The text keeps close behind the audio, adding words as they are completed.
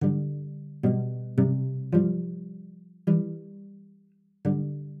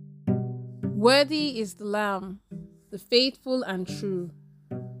Worthy is the Lamb, the faithful and true,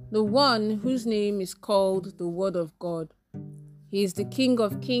 the one whose name is called the Word of God. He is the King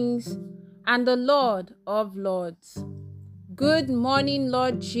of kings and the Lord of lords. Good morning,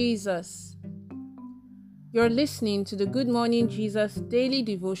 Lord Jesus. You're listening to the Good Morning Jesus daily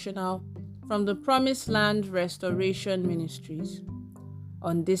devotional from the Promised Land Restoration Ministries.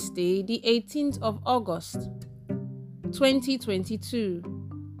 On this day, the 18th of August, 2022,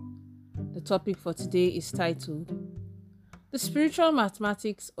 the topic for today is titled The Spiritual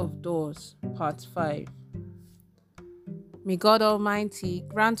Mathematics of Doors, Part 5. May God Almighty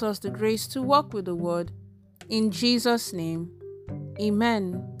grant us the grace to walk with the Word. In Jesus' name,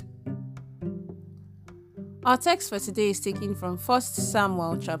 Amen. Our text for today is taken from 1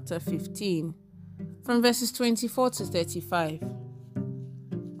 Samuel chapter 15, from verses 24 to 35.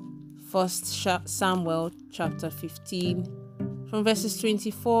 1 Samuel chapter 15, from verses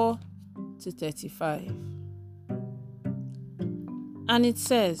 24 to 35. And it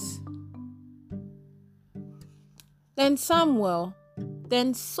says, Then Saul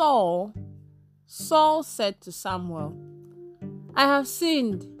said to Samuel, I have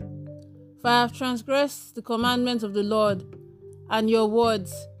sinned, for I have transgressed the commandment of the Lord and your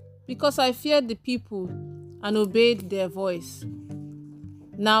words, because I feared the people and obeyed their voice.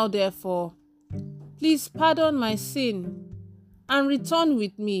 Now therefore, please pardon my sin and return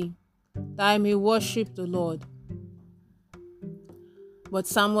with me, that I may worship the Lord. But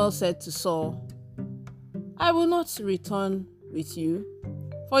Samuel said to Saul, I will not return with you,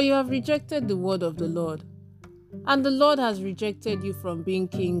 for you have rejected the word of the Lord, and the Lord has rejected you from being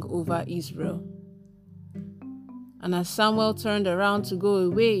king over Israel. And as Samuel turned around to go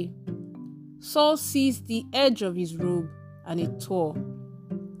away, Saul seized the edge of his robe, and it tore.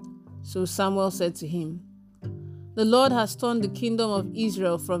 So Samuel said to him, The Lord has torn the kingdom of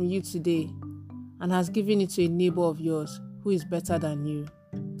Israel from you today, and has given it to a neighbor of yours, who is better than you.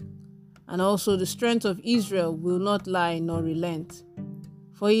 And also the strength of Israel will not lie nor relent,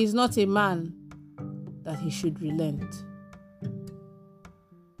 for he is not a man that he should relent.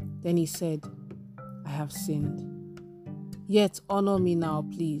 Then he said, I have sinned. Yet honor me now,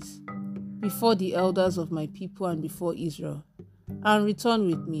 please, before the elders of my people and before Israel, and return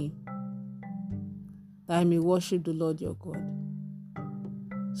with me, that I may worship the Lord your God.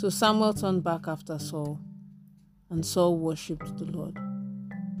 So Samuel turned back after Saul, and Saul worshipped the Lord.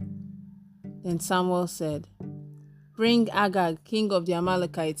 Then Samuel said, Bring Agag, king of the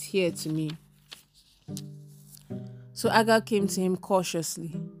Amalekites, here to me. So Agag came to him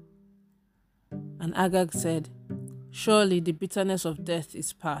cautiously. And Agag said, Surely the bitterness of death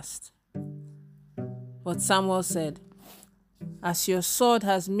is past. But Samuel said, As your sword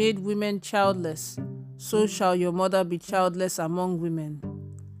has made women childless, so shall your mother be childless among women.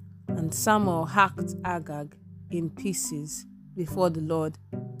 And Samuel hacked Agag in pieces before the Lord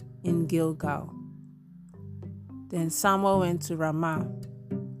in Gilgal. Then Samuel went to Ramah,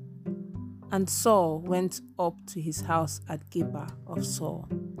 and Saul went up to his house at Gibeah of Saul.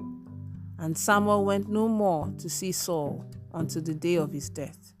 And Samuel went no more to see Saul until the day of his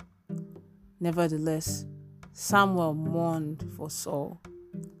death. Nevertheless, Samuel mourned for Saul,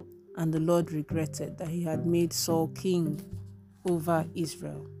 and the Lord regretted that he had made Saul king over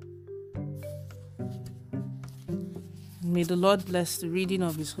Israel. May the Lord bless the reading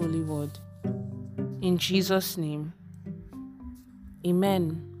of his holy word. In Jesus' name,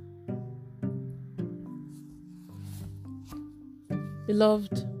 Amen.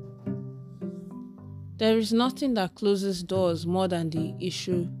 Beloved, there is nothing that closes doors more than the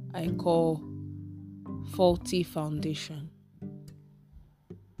issue I call faulty foundation.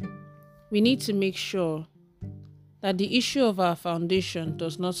 We need to make sure that the issue of our foundation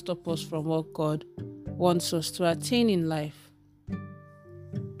does not stop us from what God wants us to attain in life.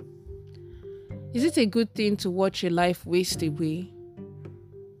 Is it a good thing to watch a life waste away?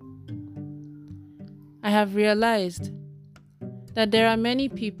 I have realized that there are many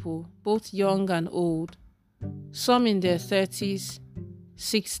people, both young and old, some in their 30s,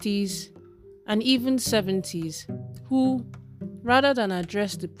 60s, and even 70s, who, rather than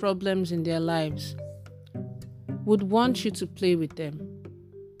address the problems in their lives, would want you to play with them.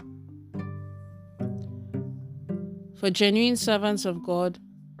 For genuine servants of God,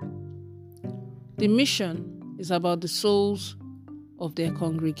 the mission is about the souls of their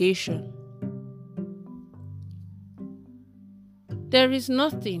congregation. There is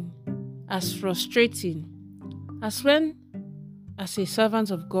nothing as frustrating as when, as a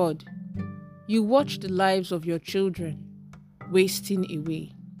servant of God, you watch the lives of your children wasting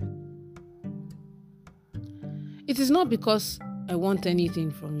away. It is not because I want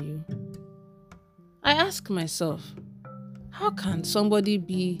anything from you. I ask myself, how can somebody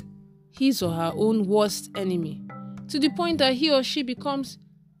be his or her own worst enemy to the point that he or she becomes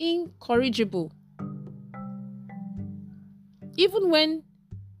incorrigible? Even when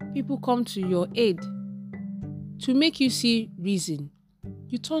people come to your aid to make you see reason,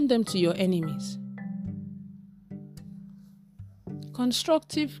 you turn them to your enemies.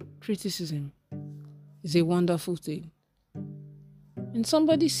 Constructive criticism is a wonderful thing. When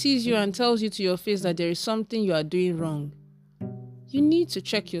somebody sees you and tells you to your face that there is something you are doing wrong, you need to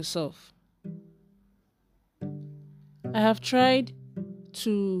check yourself. I have tried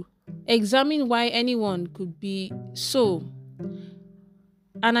to examine why anyone could be so,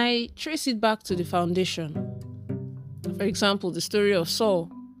 and I trace it back to the foundation. For example, the story of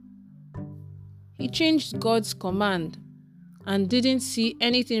Saul. He changed God's command and didn't see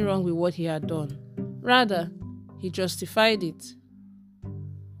anything wrong with what he had done. Rather, he justified it.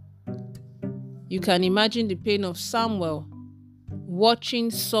 You can imagine the pain of Samuel watching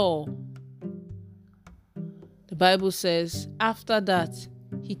Saul. The Bible says, after that,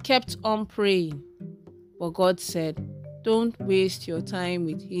 he kept on praying. But God said, don't waste your time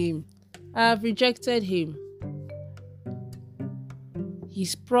with him. I have rejected him.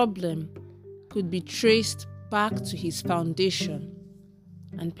 His problem could be traced back to his foundation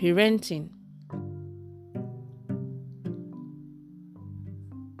and parenting.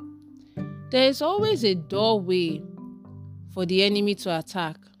 There is always a doorway for the enemy to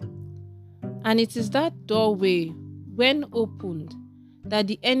attack, and it is that doorway, when opened, that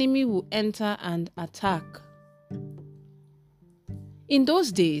the enemy will enter and attack. In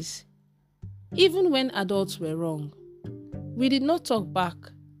those days, even when adults were wrong, we did not talk back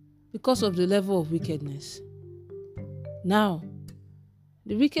because of the level of wickedness. Now,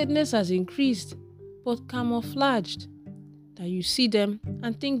 the wickedness has increased, but camouflaged, that you see them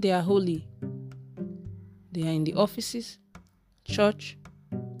and think they are holy. They are in the offices, church,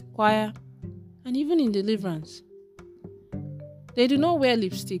 choir, and even in deliverance. They do not wear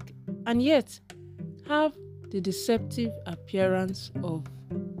lipstick and yet have the deceptive appearance of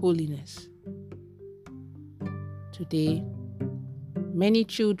holiness. Today, many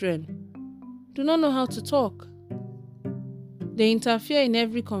children do not know how to talk. They interfere in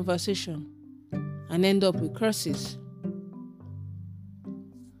every conversation and end up with curses.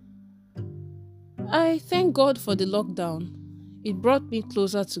 I thank God for the lockdown. It brought me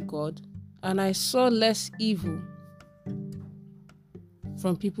closer to God, and I saw less evil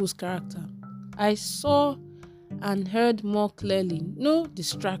from people's character. I saw and heard more clearly, no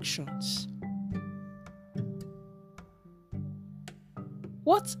distractions.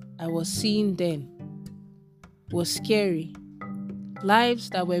 What I was seeing then was scary. Lives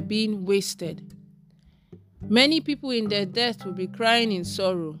that were being wasted. Many people in their death will be crying in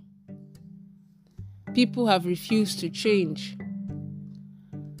sorrow. People have refused to change.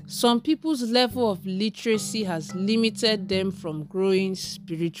 Some people's level of literacy has limited them from growing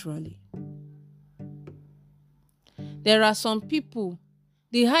spiritually. There are some people,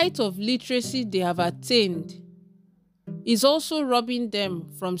 the height of literacy they have attained is also robbing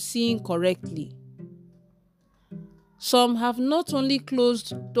them from seeing correctly. Some have not only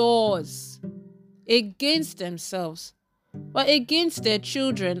closed doors against themselves, but against their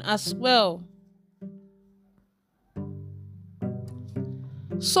children as well.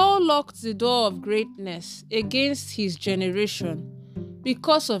 Saul locked the door of greatness against his generation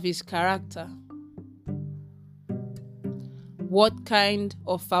because of his character. What kind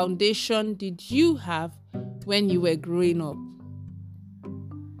of foundation did you have when you were growing up?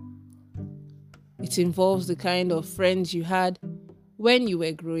 It involves the kind of friends you had when you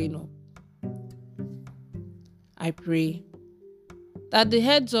were growing up. I pray that the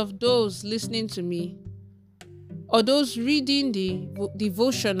heads of those listening to me or those reading the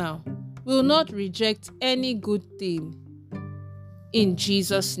devotional will not reject any good thing. In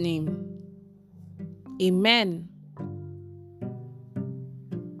Jesus' name, amen.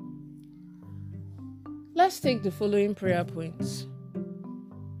 Let's take the following prayer points.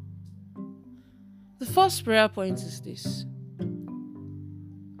 The first prayer point is this: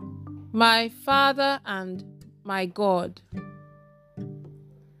 My Father and my God,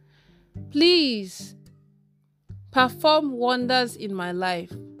 please perform wonders in my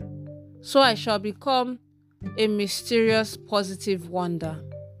life so I shall become a mysterious positive wonder.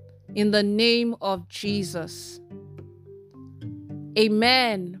 In the name of Jesus.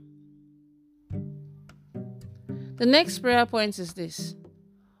 Amen. The next prayer point is this: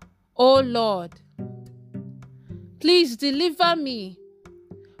 Oh Lord, please deliver me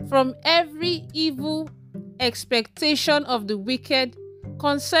from every evil expectation of the wicked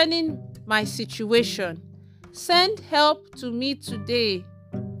concerning my situation. Send help to me today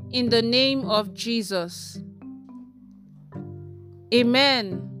in the name of Jesus. Amen.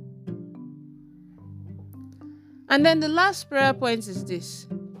 And then the last prayer point is this: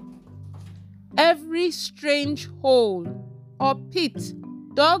 every strange hole or pit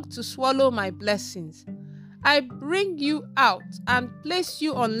dug to swallow my blessings, I bring you out and place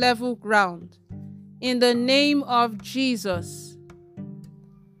you on level ground in the name of Jesus.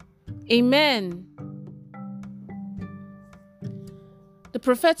 Amen. The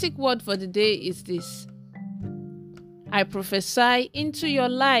prophetic word for the day is this: I prophesy into your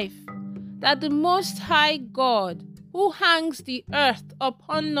life that the Most High God, who hangs the earth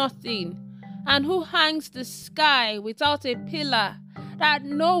upon nothing and who hangs the sky without a pillar that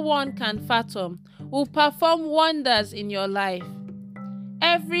no one can fathom, will perform wonders in your life.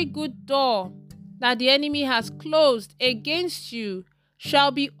 Every good door that the enemy has closed against you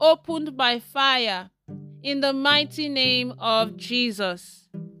shall be opened by fire in the mighty name of Jesus.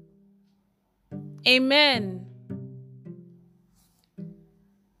 Amen.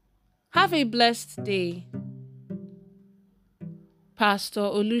 Have a blessed day. Pastor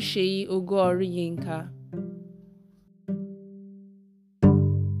Oluseyi Ogo-Oriyinka.